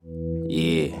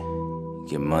Yeah,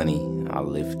 get money, I'll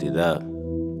lift it up.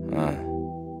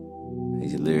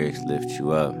 These lyrics lift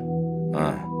you up.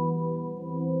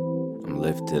 I'm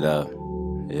lifted up.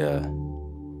 Yeah.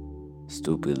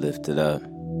 Stupid lifted up. The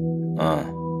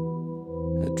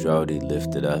Drody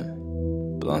lifted up.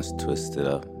 Blunts twisted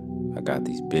up. I got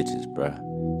these bitches, bruh.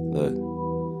 Look.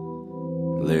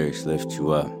 Lyrics lift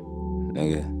you up,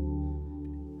 nigga.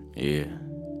 Yeah.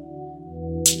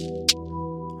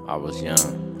 I was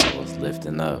young, I was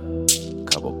lifting up.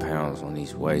 Couple pounds on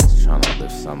these weights, trying to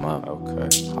lift some up. Okay.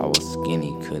 I was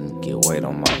skinny, couldn't get weight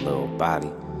on my little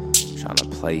body. Trying to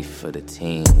play for the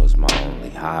team was my only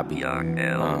hobby.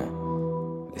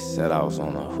 They said I was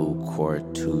on a hoop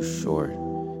court, too short.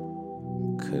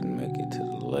 Couldn't make it to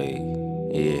the leg.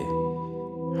 Yeah.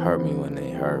 Hurt me when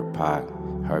they heard Pac.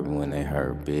 Hurt me when they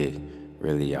heard Big.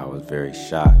 Really, I was very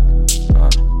shocked.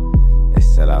 They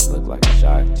said I look like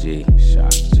Shock G.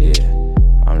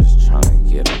 I'm just trying to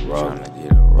get a rope.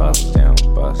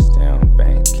 Bust down,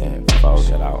 bank can't fold.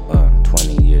 Shut out,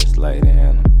 20 years later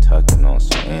and I'm tucking on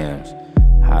some M's.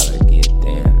 How'd I get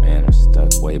damn, man, I'm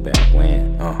stuck way back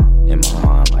when. In my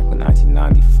mind like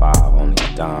 1995 on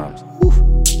these dimes. Oof.